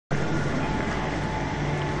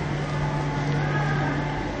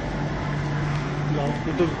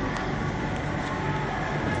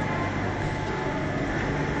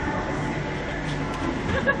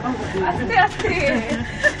Aste.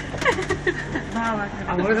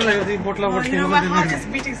 আমার তো লাগে পোটলা পড়ছে My heart is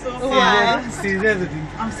beating so fast. Serious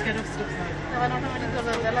I'm scared of stuff.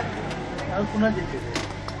 আর কোনা দিতে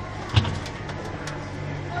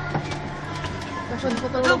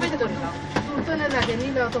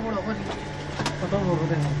কত বড়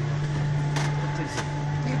দেন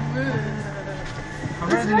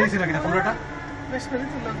আমরা দিলেছি লাগে না পুরোটা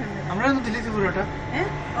আমরা তো দিলেছি পুরোটা হ্যাঁ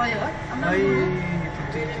ওই আমরা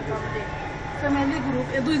ঠিক আছে ফ্যামিলি গ্রুপ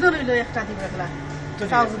দুইজন হইলো একটা দিন রাখলা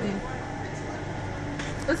সাউদিন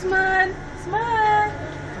উসমান উসমান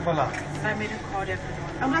বলা I made a call everyone.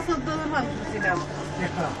 আমরা 14 জন মানুষ ছিলাম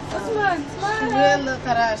একটা উসমান উসমান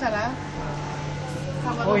তারা সারা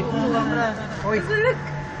ওই ওই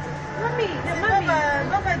মামি মামি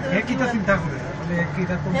বাবা হে কিটা চিন্তা করে মানে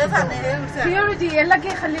কিটা কোন প্রিয়রিটি এলাকে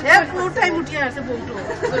খালি পুরো টাইম উঠে আসে বলতো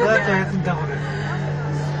তো চিন্তা করে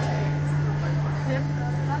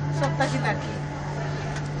সপ্তাহ কি নাকি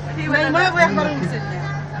মা ওই একবার উঠছে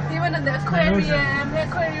He went in the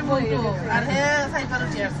aquarium bolto R hey cipher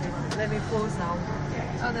উঠে আসে let me pose now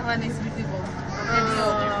oh the one is beautiful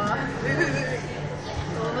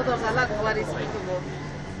no তো সালা গোবার is beautiful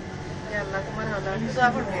yalla তোমার হলো দোয়া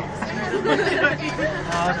করবে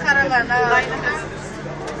খারাপ না নাই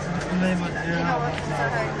মানে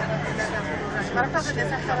বারটা de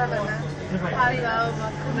esa খারাপ না ay va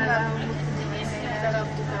kuna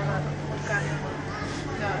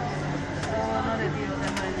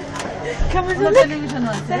Come on,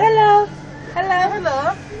 say hello. Hello. Hello.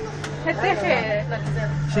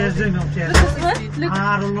 শেষ দিন শেষ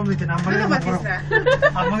আর অন্য মিতে নাম্বার দিয়ে ফোন করো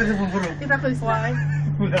আমাকে দিয়ে ফোন করো এটা কইছ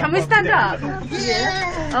Can we stand up?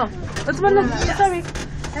 Yeah. Oh, what's my name? Sorry.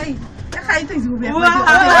 Hey, খাই তো জুবে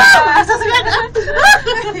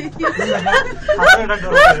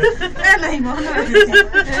এ নাই মনে হয়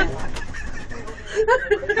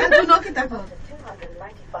no kita ko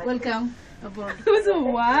welcome aboard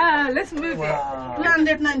Wow, let's move it.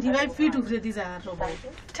 295 feet ugre di ja robo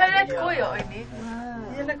Talat koyo ini.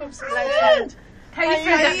 yela kom slide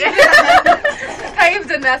Kayıp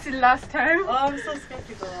done that last time. oh I'm so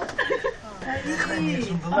skeptical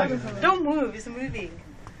don't move it's moving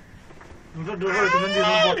দুটো ডোর তুমি দিয়ে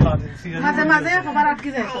বটলা serious মাঝে মাঝে খবর আটকে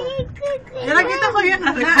যায় তো এরা কি তো কইও না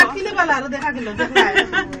আটকিলে বালা আর দেখা গেল দেখা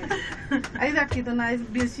আই আটকি তো না is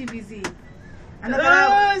busy and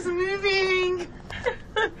it's moving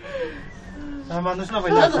মানুষ না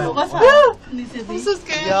পাইলা নিচে দি I'm so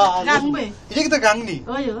scared গাংবে এটা কি তো গাংনি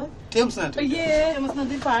ওই টেমস না yeah must not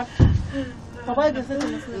be far সবাই গেছে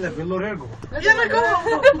লোরের গো yalla go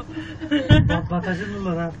বাতাসে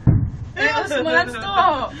LORA Hey, Osman,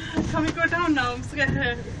 stop. Can we go down now? I'm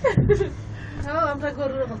scared. আমরা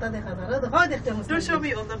গরুর কথা দেখা না হয় দেখতে don't show me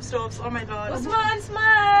all them stops oh my god Osman,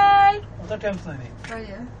 smile. ওটা টেমস না oh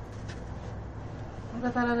yeah আমরা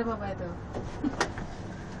তারারে বাবা এটা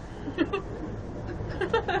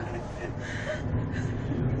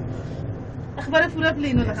اخبار পুরো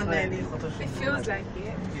প্লেন লাগান দেয়নি It feels like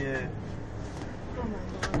it. yeah oh my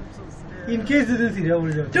god I'm so scared in case it is here over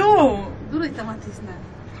don't দূর হইতে মাতিস না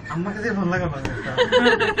আমাকে দিয়ে ফোন লাগা না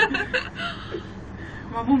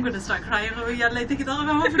My mom gonna start crying. Oh, yeah, like take it off.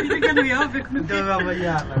 I'm forgetting again. We are big. এটা বাবা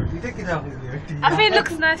ইয়ালা এটা কি দাও I think it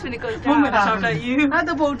looks nice when it goes Mom down. gonna shout at you. I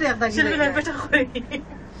the boat at that. Should be like better way.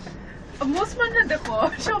 Most man had the car.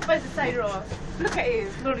 Show by the side row. Look at it.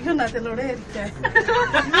 Lord, you're not the Lord.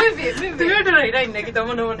 Move it, move it. You're the right neck.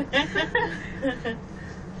 Don't know.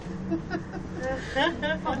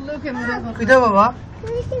 Look at me. কিটা বাবা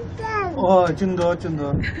ও চুন্দর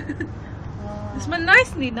চুন্দর It's my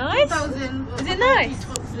nicely nice. 2000. Is it nice?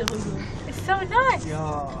 It's so nice.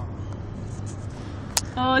 yeah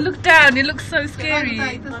Oh, look down. It looks so scary.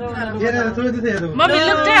 ये ना थोड़ी दे दो Mommy,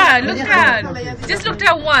 look down. Look down. Just look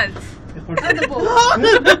down once.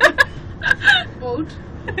 Boat.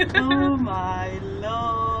 Oh my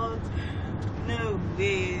lord. No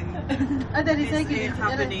way. Ada recycle This is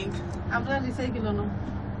happening. Amra recycle no.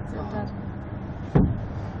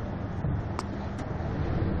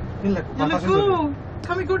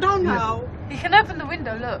 Can we go down now? You can open the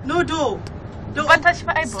window, look. No door. Don't Don't touch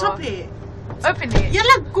my eyeball. Stop it. Open it.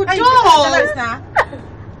 Yalla, good door.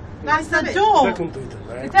 That's the door.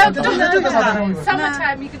 It's out the door.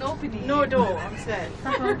 Summertime, you can open it. No door. I'm scared.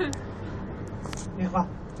 ये वाह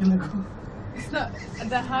ये देखो It's not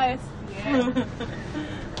the highest. Yeah.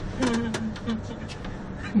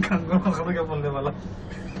 गंगो को क्या बोलने वाला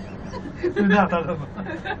तुझे आता था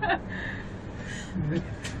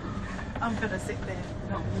I'm gonna sit there,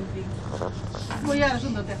 not moving. Oh yeah,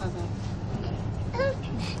 सुंदर देखा था.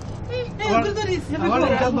 उधर तो रिस আমার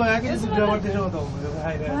এটা নয়া কিছু গ্রামার দেশে হতো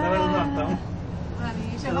হাই রে না জানতাম আরে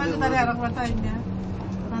সবাই তারে আর একবার টাইম না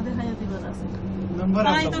আমাদের হায়া দিবার আছে মেম্বার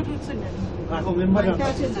আই তো ঢুকছে না রাখো মেম্বার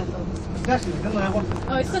আছে না তো গাছ এটা নয়া কোন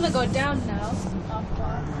Oh, it's gonna go down now.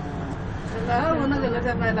 la ona de la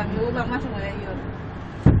llama la mi la más no hay yo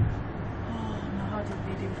My heart is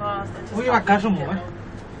beating fast. ওই আকাশ মো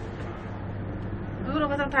duro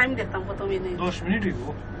que time দেখতাম কত মিনিট 10 মিনিট হইবো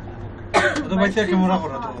তো বাইসা ক্যামেরা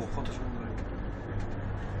করা তো কত সুন্দর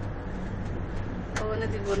ওনে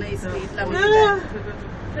দিব না speed la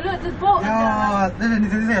Look, the boat. না না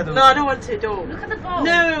নিতে দিতে no I don't want to don't Look at the boat.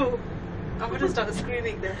 no I'm going to start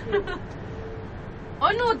screaming there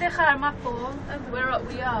Oh no, dejar mapo. Where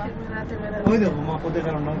we are. ওই দেখো মা পদে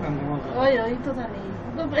কারণ নাম কাম করো ওই ওই তো জানি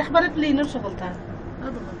তো একবারে প্লেনের সকলটা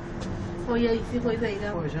ওই আইছি কই যাইরা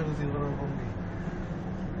পয়সা দিতে করার কম নেই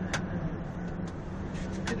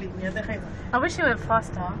প্লেন দেখাই না I wish you went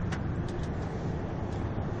faster.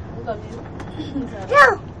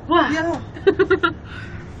 Wow.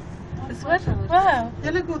 It's what? Wow.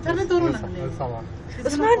 Dale go, dale duro na.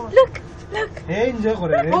 Usman, look. Hey enjoy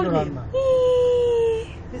করে রে না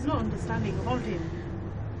He's not understanding. Hold him.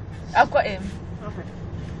 I've got him. Okay.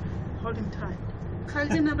 Hold him tight.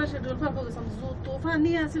 Khalid na bashe dul pa ko sam zo to fa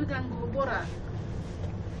ni asil kan go bora.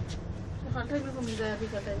 Khalid mi ko mi da bi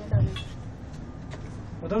ka ta ni dali.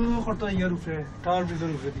 ওটা তো করতে ইয়ার উপরে tower ভিতর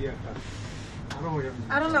উপরে দিয়ে একটা আরো হয়ে যাবে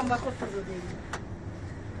Aro lamba korte যদি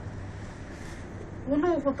uno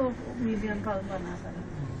কত মিলিয়ন পাউন্ড বানা করে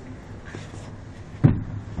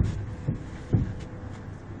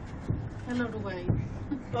হ্যালো দুবাই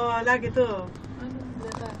লাগে তো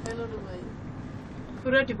হ্যালো দুবাই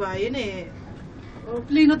পুরো দুবাই এনে ও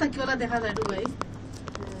প্লেনও তাকিওলা দেখা যায় দুবাই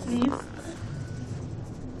প্লিজ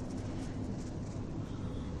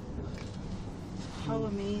how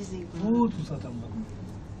amazing বহুত উঁচা আমরা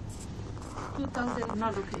 2000 I'm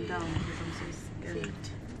not looking down because I'm so scared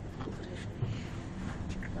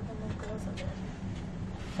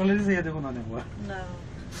চলে দিছে দেখো না নেবো no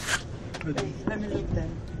Wait, let me look then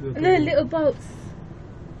Little boats.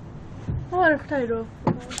 Oh, look, Tyro.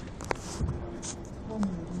 oh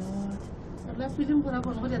my god la film pura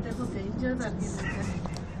con hoja te ko danger dar ke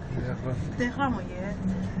dekha mo ye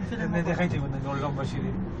এমনি দেখাইতে মানে লম্বা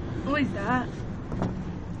সিঁড়ি Who is that?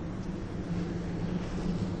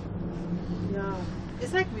 yeah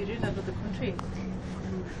it's like we're in another country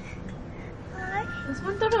This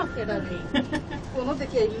one to rock it on me. কোনো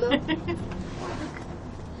থেকে আইলো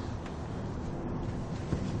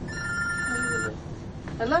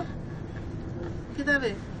hello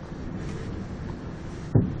কিদারে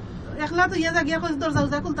একলা তো ইয়া জায়গা কই দরজা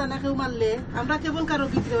উজা খুলতা না কেউ মারলে আমরা কেবল কারো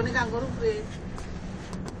ভিতরে অনেক আঙ্গর উপরে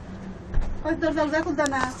কই দরজা উজা খুলতা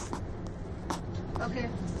না ওকে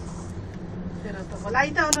pero তো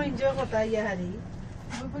লাইটা অন এনজয় করতা ইয়া হারি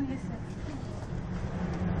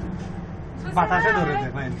বাতাসে ধরে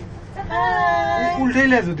দেখেন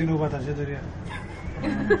উল্টেইলে যদি নো বাতাসে ধরে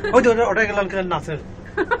ওই তো ওটা গেলাম কেন নাচের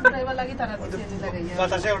ড্রাইভার লাগি তারা দিছে নি লাগাইয়া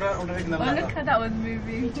বাতাসে ওটা গেলাম Oh, look how that was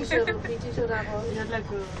moving. PT শোরা ইয়া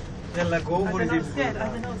লাগো এলা গো বলি I'm scared. I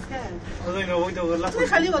don't know, scared. ওই তো লাস্ট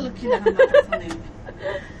খালি বলো কি না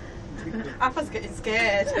I was getting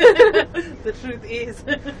scared. The truth is.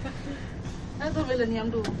 I don't really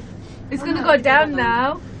know. It's gonna go down now.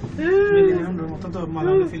 মিলিয়নের মতো তো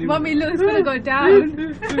Malala film Mommy, look, it's gonna go down.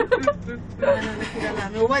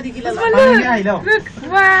 Me oba di kila la. পানি আইলো Look,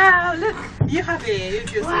 wow, look. You have it if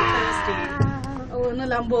you're so thirsty. Oh, no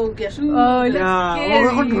lambo get. Oh, it looks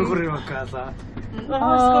ওরা control scary. করে রাখা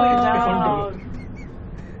Oh, it's going down.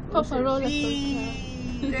 Papa, roller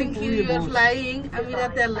coaster. Thank you. You're flying.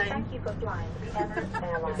 Amirat Airline. Thank you for flying the Emirates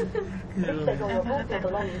Airline. Please take all your valuable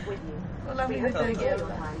belongings with you. Hola, We mi hope Thank you you.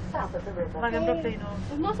 will find south of the river.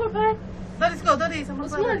 Not for bad. That is go. That is. I'm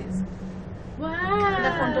Osman. sorry.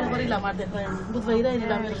 Wow. Control kori la mar dekho. Budh vaira ni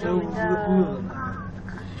la mer.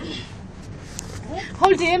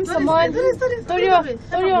 Hold him, someone. Torio,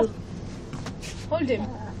 Torio. Hold him.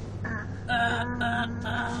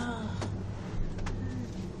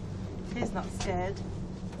 He's not scared.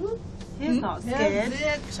 He's not scared.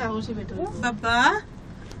 Sahoshi beto. Baba.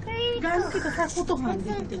 Gan ki katha koto khan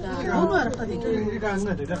dikte ga. Ono arta dikte. এটা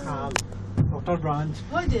না এটা খাল doctor branch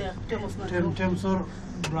Hoy de temos na. টেমসর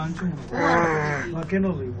branch না কেন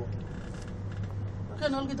লইব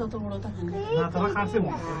Kan olgi to boro ta khan. না তারা খাসে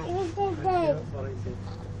মন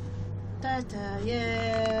Tata.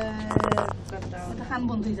 Yeah. Kata khan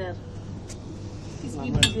bondhi jar.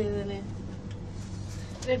 Speed de ne.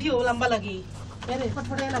 Radio lamba lagi. Mere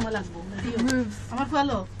fatfade lamba lagbo. Radio. Amar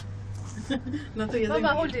falo. Na to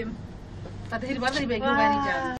Mama, hold him. Tata hirba dai bag no gari jar.